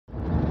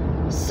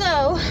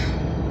So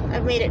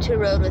I've made it to a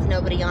road with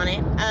nobody on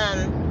it.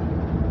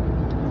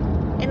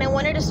 And I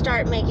wanted to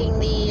start making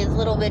these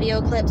little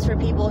video clips for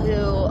people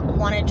who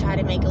want to try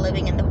to make a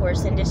living in the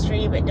horse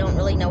industry but don't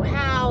really know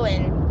how.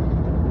 And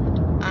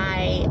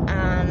I,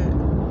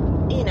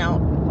 you know,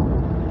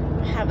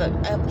 have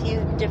a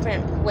few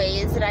different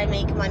ways that I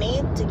make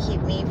money to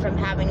keep me from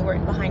having to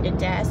work behind a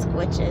desk,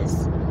 which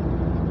is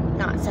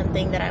not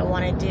something that I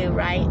want to do,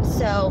 right?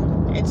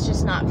 So it's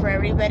just not for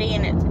everybody,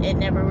 and it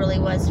never really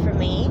was for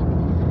me.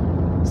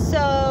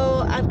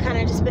 So I've kind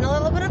of just been a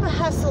little bit of a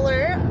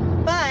hustler,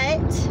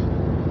 but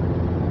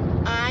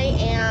I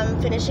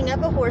am finishing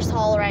up a horse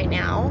haul right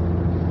now.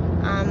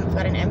 I've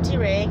got an empty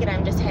rig and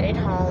I'm just headed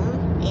home,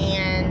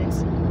 and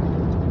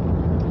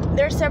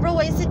there are several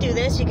ways to do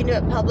this. You can do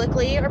it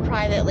publicly or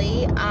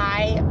privately.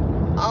 I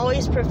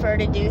always prefer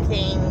to do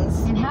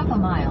things in half a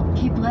mile.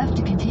 Keep left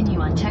to continue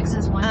on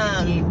Texas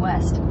 158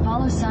 West.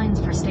 Follow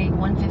signs for State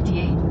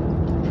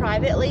 158.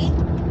 Privately.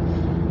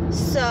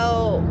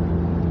 So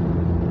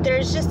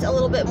there's just a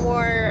little bit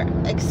more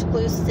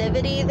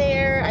exclusivity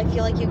there. I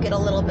feel like you get a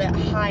little bit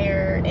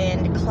higher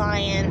end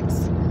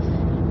clients,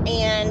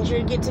 and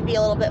you get to be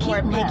a little bit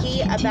more picky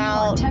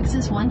about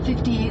Texas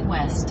 158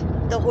 West.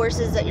 The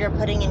horses that you're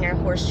putting in your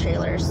horse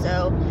trailer.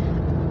 So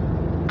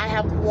I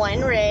have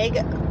one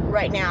rig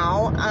right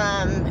now,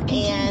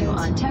 and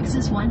on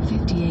Texas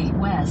 158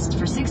 West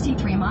for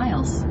 63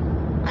 miles.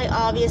 I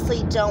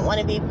obviously don't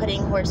want to be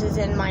putting horses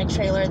in my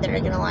trailer that are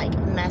gonna like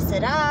mess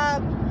it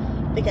up,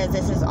 because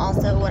this is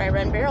also what I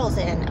run barrels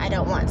in. I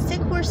don't want sick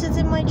horses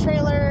in my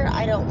trailer.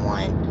 I don't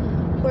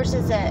want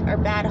horses that are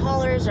bad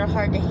haulers or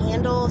hard to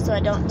handle, so I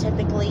don't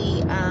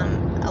typically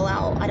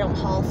I don't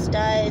haul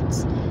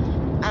studs.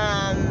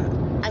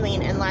 I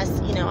mean,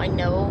 unless, you know, I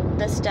know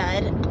the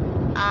stud.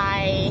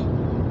 I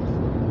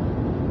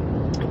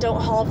don't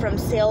haul from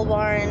sale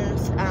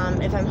barns.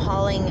 If I'm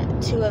hauling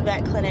to a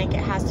vet clinic, it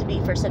has to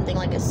be for something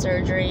like a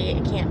surgery.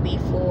 It can't be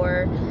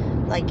for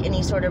like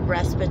any sort of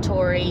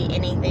respiratory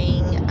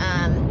anything,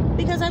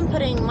 because I'm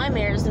putting my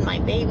mares and my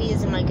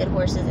babies and my good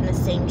horses in the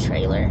same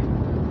trailer.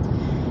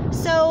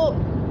 So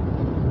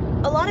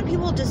a lot of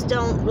people just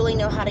don't really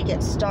know how to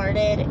get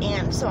started,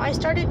 and so I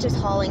started just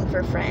hauling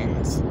for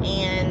friends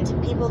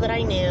and people that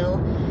I knew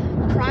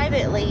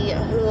privately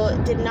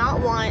who did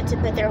not want to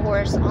put their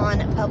horse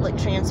on public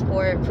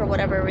transport for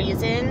whatever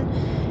reason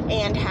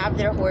and have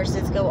their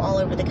horses go all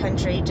over the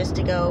country just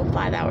to go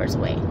 5 hours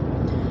away.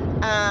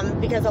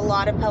 Because a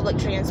lot of public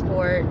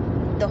transport,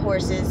 the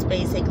horses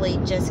basically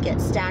just get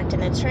stacked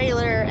in a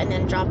trailer and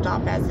then dropped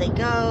off as they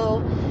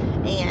go.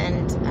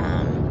 And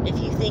if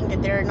you think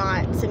that there are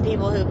not some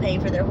people who pay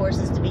for their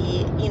horses to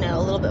be, you know,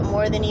 a little bit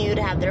more than you,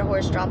 to have their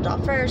horse dropped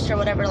off first or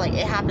whatever, like,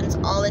 it happens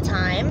all the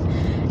time.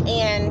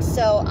 And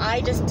so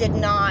I just did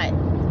not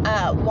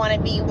want to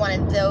be one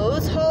of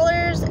those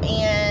haulers,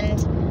 and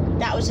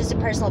that was just a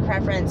personal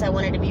preference. I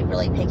wanted to be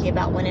really picky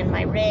about what went in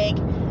my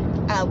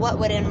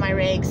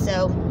rig.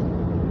 So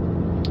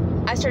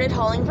I started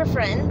hauling for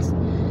friends,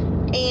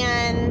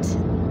 and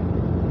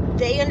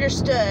they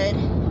understood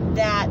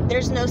that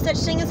there's no such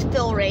thing as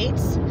fill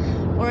rates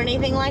or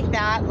anything like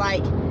that.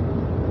 Like,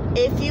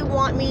 if you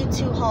want me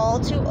to haul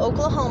to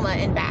Oklahoma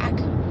and back,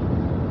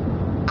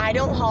 I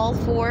don't haul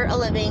for a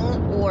living,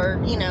 or,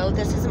 you know,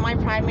 this isn't my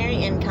primary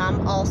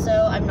income. Also,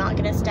 I'm not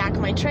going to stack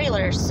my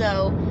trailer,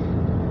 so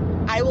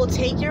I will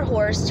take your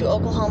horse to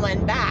Oklahoma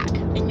and back,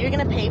 and you're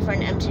going to pay for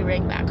an empty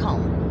rig back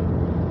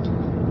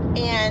home.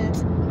 And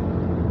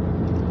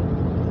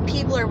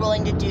people are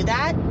willing to do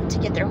that to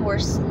get their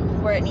horse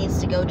where it needs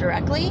to go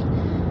directly.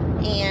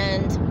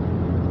 And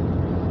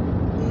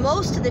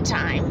most of the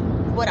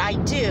time, what I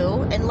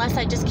do, unless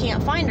I just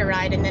can't find a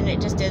ride and then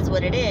it just is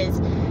what it is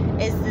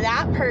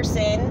that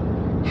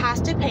person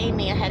has to pay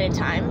me ahead of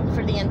time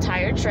for the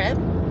entire trip,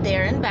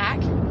 there and back,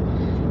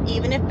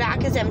 even if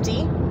back is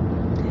empty.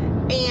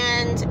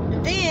 And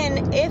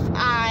then if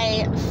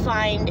I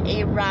find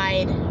a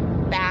ride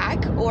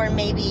back, or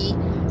maybe,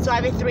 so I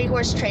have a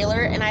 3-horse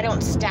trailer and I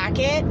don't stack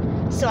it,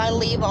 so I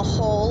leave a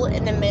hole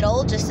in the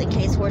middle just in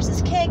case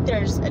horses kick,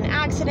 there's an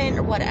accident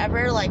or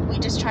whatever. Like, we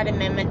just try to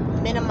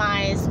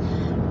minimize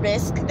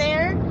risk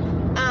there.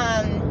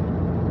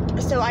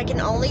 So I can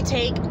only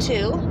take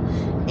 2,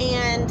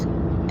 and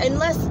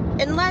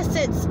unless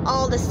it's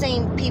all the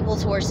same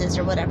people's horses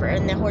or whatever,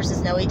 and the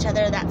horses know each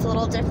other, that's a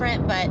little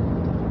different. But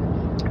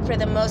for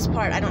the most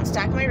part, I don't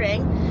stack my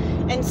rig.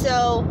 And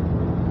so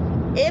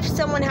if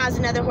someone has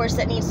another horse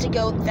that needs to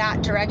go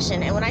that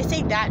direction, and when I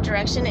say that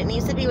direction, it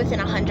needs to be within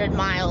 100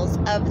 miles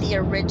of the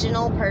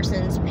original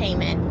person's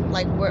payment,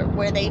 like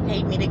where they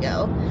paid me to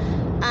go,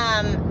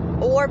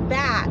 or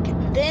back,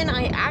 then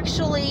I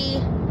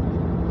actually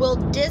will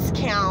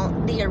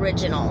discount the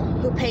original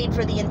who paid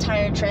for the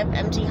entire trip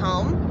empty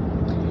home,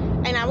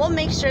 and I will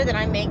make sure that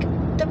I make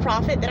the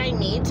profit that I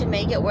need to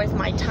make it worth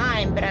my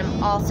time, but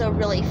I'm also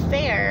really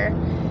fair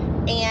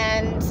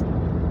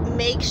and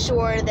make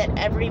sure that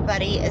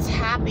everybody is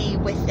happy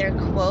with their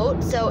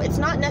quote. So it's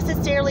not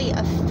necessarily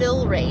a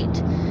fill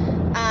rate.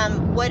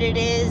 What it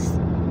is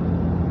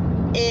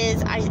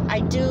I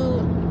do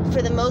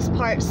for the most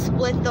part,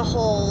 split the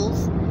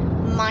holes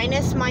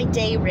minus my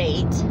day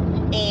rate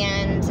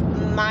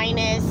and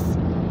minus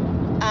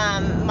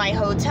my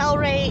hotel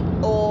rate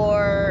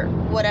or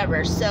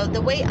whatever. So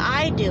the way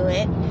I do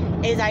it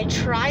is I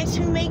try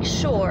to make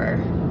sure,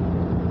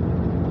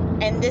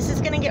 and this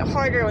is going to get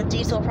harder with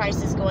diesel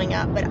prices going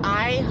up, but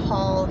I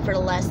haul for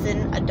less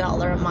than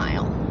 $1 a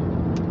mile,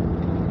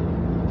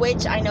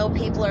 which I know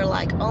people are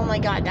like, oh my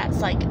God, that's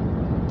like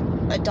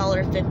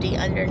 $1.50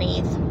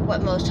 underneath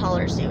what most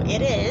haulers do.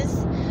 It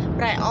is,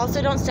 but I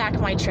also don't stack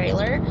my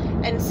trailer,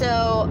 and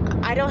so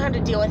I don't have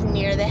to deal with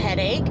near the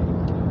headache,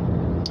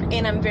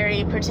 and I'm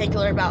very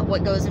particular about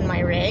what goes in my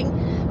rig.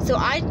 So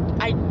I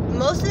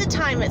most of the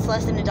time it's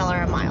less than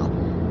 $1 a mile.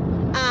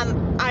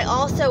 I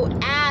also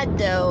add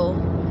though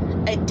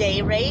a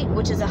day rate,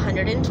 which is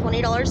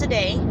 $120 a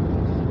day,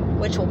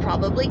 which will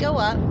probably go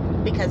up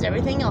because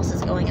everything else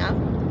is going up,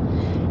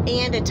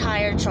 and a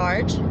tire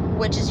charge,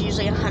 which is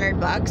usually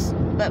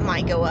 $100 but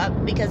might go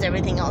up because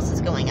everything else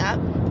is going up.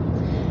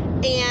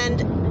 And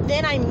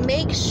then I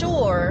make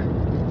sure,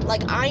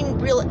 like, I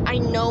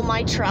know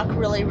my truck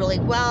really, really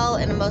well,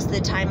 and most of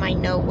the time I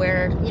know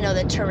where, you know,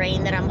 the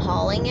terrain that I'm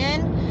hauling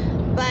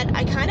in. But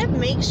I kind of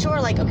make sure,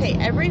 like, okay,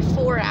 every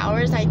 4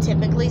 hours I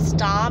typically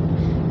stop,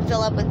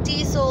 fill up with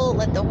diesel,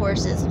 let the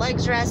horses'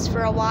 legs rest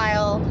for a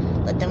while,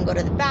 let them go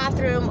to the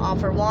bathroom,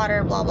 offer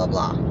water, blah, blah,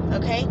 blah,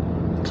 okay?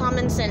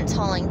 Common sense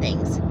hauling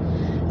things.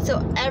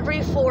 So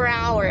every 4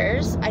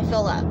 hours I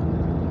fill up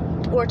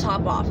or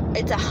top off.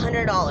 It's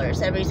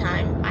 $100 every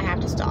time I have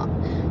to stop.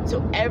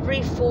 So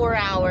every 4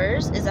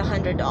 hours is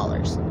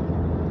 $100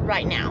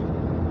 right now.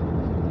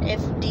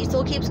 If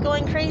diesel keeps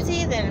going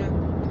crazy,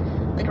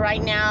 then, like,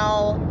 right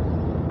now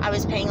I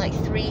was paying like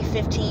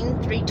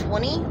 $3.15,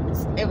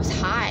 $3.20. It was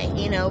high,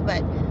 you know,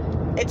 but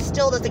it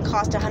still doesn't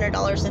cost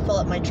 $100 to fill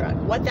up my truck.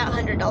 What that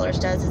 $100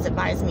 does is it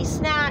buys me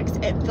snacks,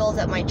 it fills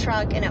up my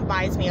truck, and it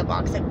buys me a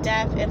box of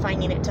Def if I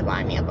need it to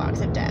buy me a box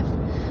of Def.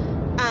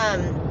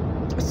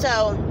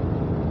 So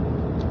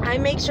I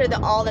make sure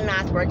that all the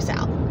math works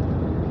out.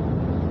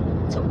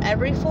 So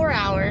every 4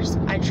 hours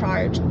I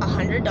charge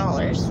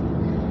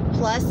 $100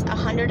 plus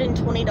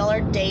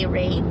 $120 day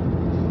rate.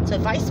 So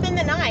if I spend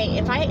the night,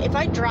 if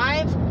I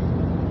drive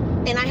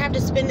and I have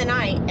to spend the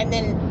night and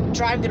then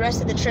drive the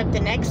rest of the trip the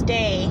next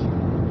day,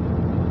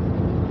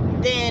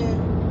 then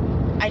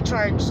I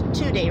charge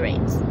 2 day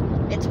rates.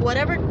 It's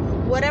whatever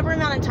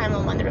amount of time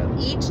I'm on the road.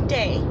 Each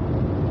day,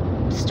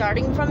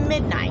 starting from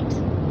midnight,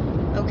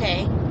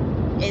 okay,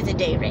 is a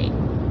day rate.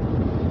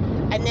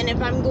 And then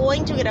if I'm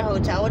going to get a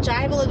hotel, which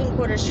I have a living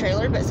quarters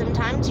trailer, but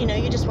sometimes, you know,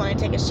 you just want to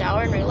take a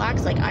shower and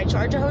relax, like, I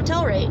charge a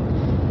hotel rate.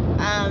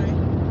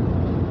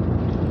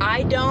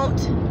 I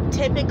don't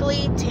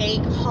typically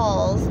take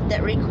hauls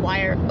that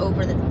require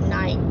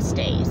overnight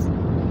stays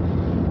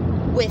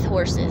with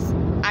horses.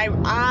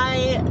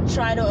 I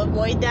try to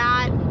avoid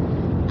that.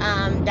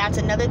 That's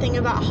another thing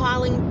about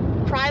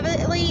hauling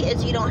privately,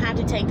 is you don't have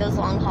to take those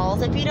long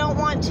hauls if you don't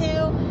want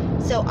to.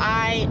 So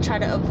I try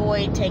to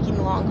avoid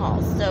taking long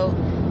hauls. So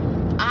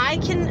I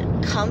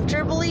can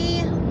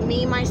comfortably,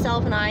 me,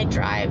 myself, and I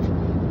drive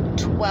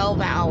 12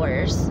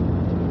 hours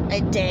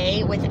a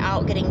day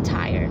without getting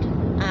tired.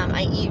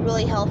 I eat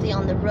really healthy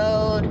on the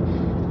road.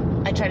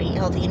 I try to eat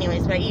healthy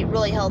anyways, but I eat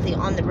really healthy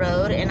on the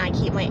road, and I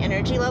keep my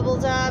energy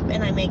levels up,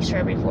 and I make sure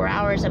every 4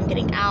 hours I'm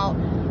getting out,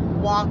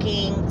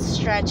 walking,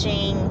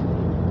 stretching,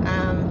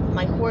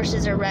 my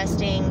horses are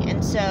resting,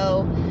 and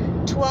so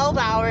 12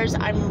 hours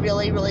I'm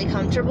really, really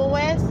comfortable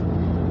with.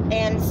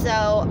 And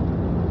so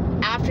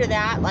after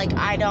that, like,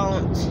 I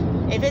don't,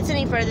 if it's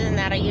any further than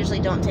that, I usually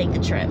don't take the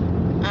trip.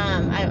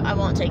 I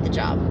won't take the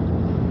job.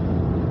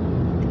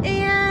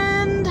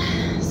 And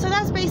so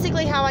that's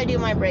basically how I do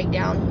my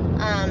breakdown.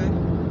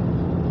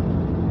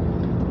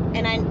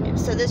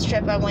 So this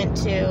trip I went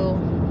to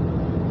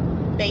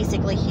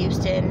basically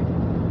Houston,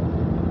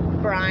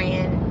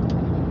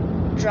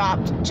 Bryan,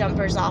 dropped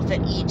jumpers off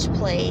at each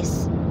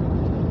place,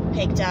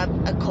 picked up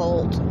a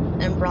colt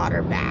and brought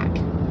her back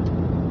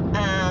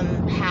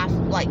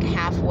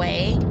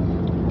halfway,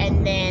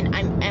 and then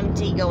I'm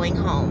empty going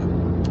home,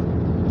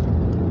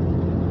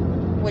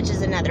 which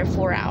is another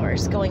 4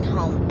 hours going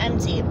home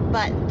empty.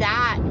 But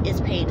that is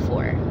paid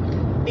for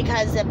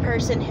because the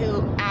person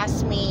who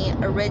asked me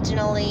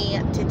originally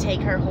to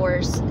take her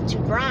horse to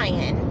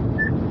Bryan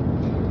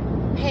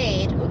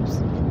paid, oops,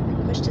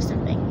 I pushed to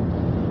something,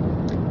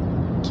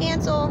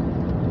 cancel,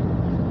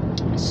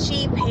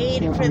 she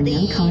paid there for are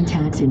the... no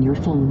contacts in your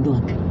phone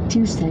book.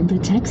 To send a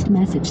text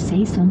message,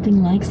 say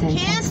something like send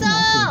Cancel!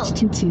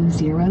 text message to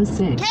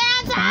 206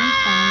 Cancel!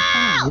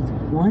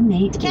 555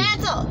 188.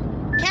 Cancel!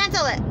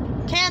 Cancel it!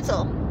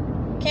 Cancel!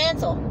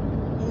 Cancel!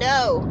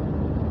 No!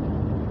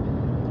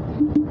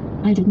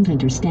 I didn't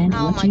understand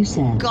what you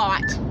said.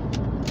 God.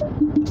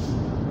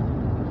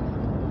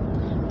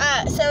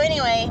 So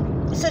anyway,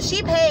 so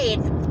she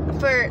paid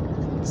for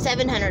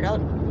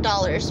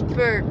 $700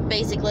 for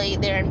basically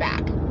there and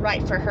back,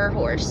 right, for her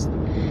horse.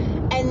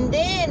 And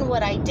then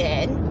what I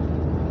did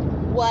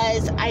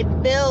was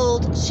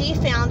she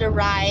found a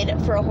ride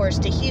for a horse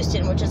to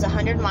Houston, which is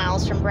 100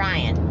 miles from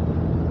Bryan.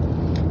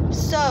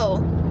 So,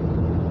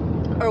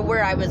 or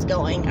where I was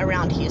going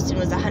around Houston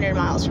was 100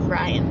 miles from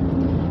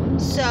Bryan.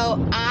 So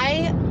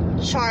I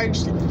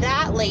charged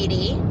that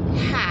lady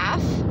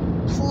half,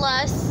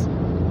 plus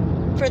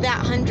for that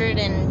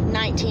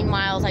 119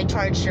 miles, I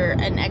charged her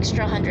an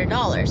extra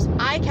 $100.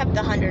 I kept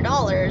the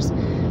 $100.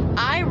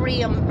 I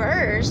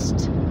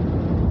reimbursed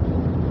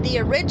the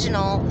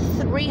original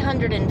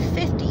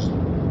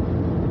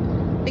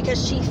 $350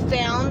 because she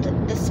found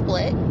the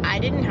split. I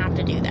didn't have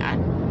to do that.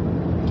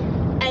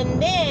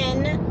 And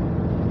then,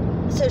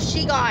 so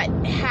she got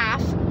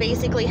half,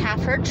 basically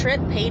half her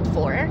trip paid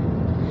for,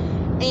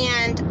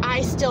 and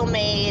I still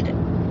made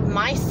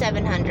my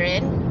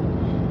 $700,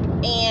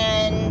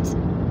 and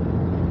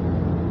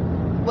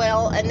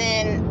well, and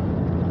then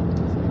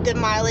the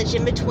mileage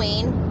in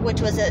between, which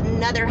was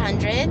another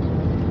 $100,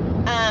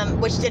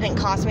 which didn't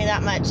cost me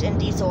that much in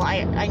diesel.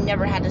 I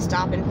never had to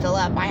stop and fill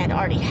up. I had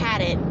already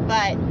had it,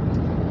 but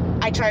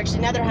I charged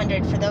another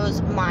 $100 for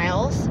those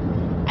miles.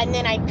 And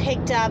then I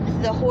picked up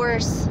the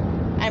horse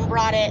and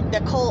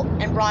the colt,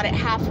 and brought it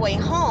halfway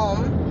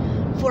home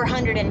for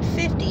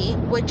 $150,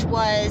 which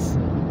was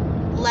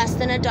less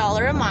than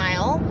 $1 a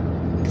mile,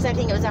 because I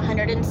think it was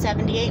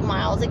 178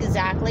 miles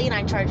exactly, and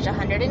I charged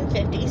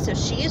 $150. So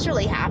she is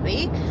really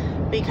happy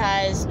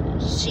because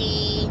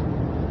she,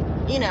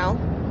 you know,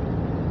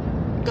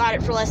 got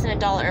it for less than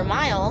 $1 a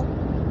mile.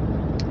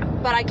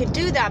 But I could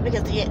do that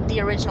because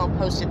the original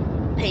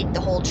paid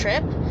the whole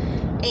trip,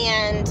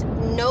 and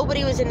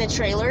nobody was in the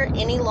trailer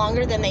any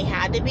longer than they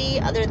had to be,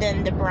 other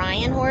than the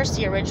Bryan horse,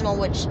 the original,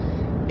 which,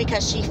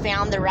 because she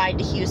found the ride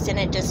to Houston,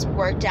 it just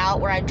worked out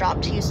where I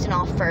dropped Houston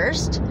off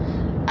first.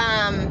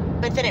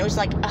 But then it was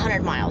like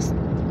 100 miles,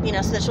 you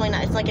know, so that's really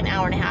not, it's like an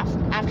hour and a half.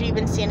 After you've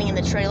been standing in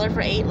the trailer for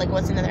 8, like,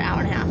 what's another hour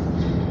and a half?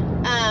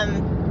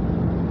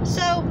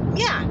 So,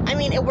 yeah, I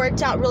mean, it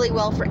worked out really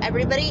well for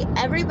everybody.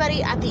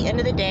 Everybody at the end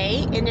of the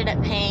day ended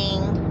up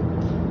paying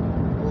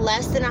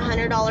less than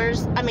 $100,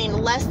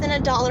 less than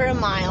 $1 a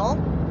mile.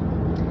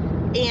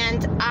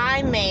 And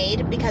I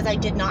made, because I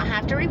did not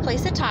have to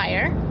replace a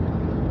tire,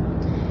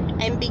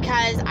 and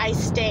because I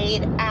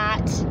stayed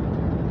at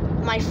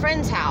my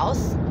friend's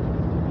house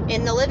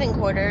in the living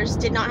quarters,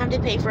 did not have to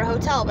pay for a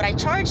hotel, but I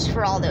charged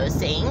for all those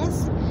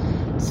things.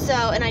 So,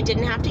 and I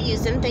didn't have to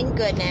use them, thank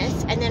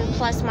goodness. And then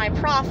plus my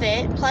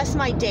profit, plus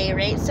my day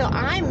rate. So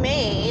I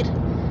made,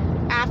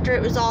 after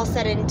it was all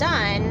said and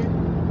done,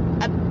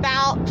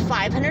 about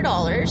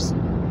 $500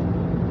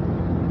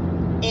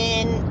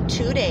 in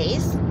 2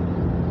 days.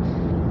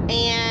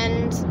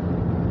 And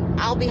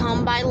I'll be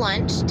home by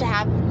lunch to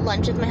have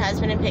lunch with my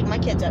husband and pick my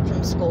kids up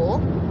from school.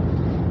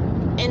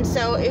 And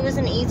so it was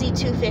an easy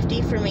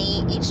 $250 for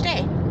me each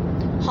day.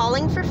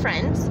 Hauling for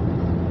friends,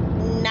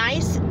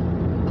 nice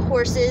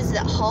horses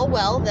that haul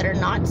well, that are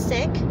not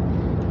sick,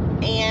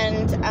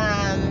 and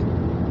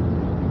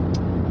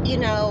you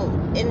know,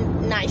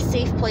 in nice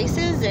safe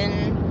places.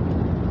 And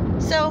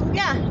so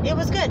yeah, it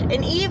was good.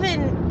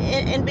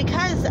 And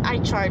because I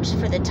charged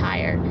for the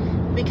tire,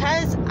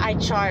 because I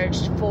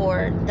charged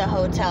for the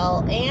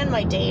hotel and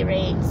my day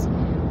rates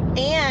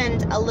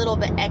and a little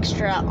bit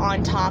extra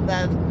on top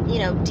of, you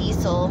know,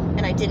 diesel,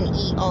 and I didn't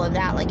eat all of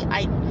that, like,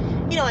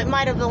 you know, it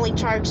might have only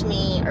charged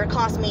me or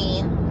cost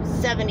me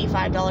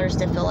 $75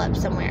 to fill up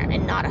somewhere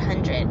and not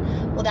 $100.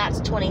 Well, that's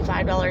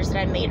 $25 that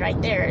I made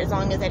right there, as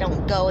long as I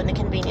don't go in the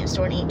convenience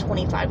store and eat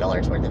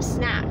 $25 worth of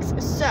snacks.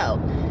 So,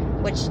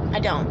 which I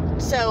don't.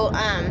 So,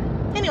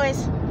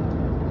 anyways,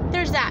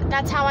 there's that.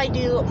 That's how I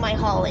do my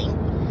hauling,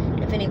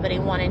 if anybody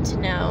wanted to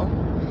know.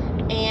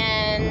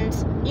 And,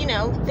 you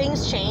know,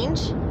 things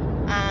change.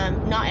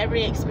 Not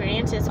every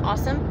experience is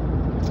awesome,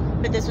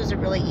 but this was a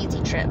really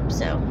easy trip,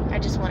 so I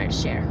just wanted to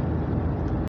share.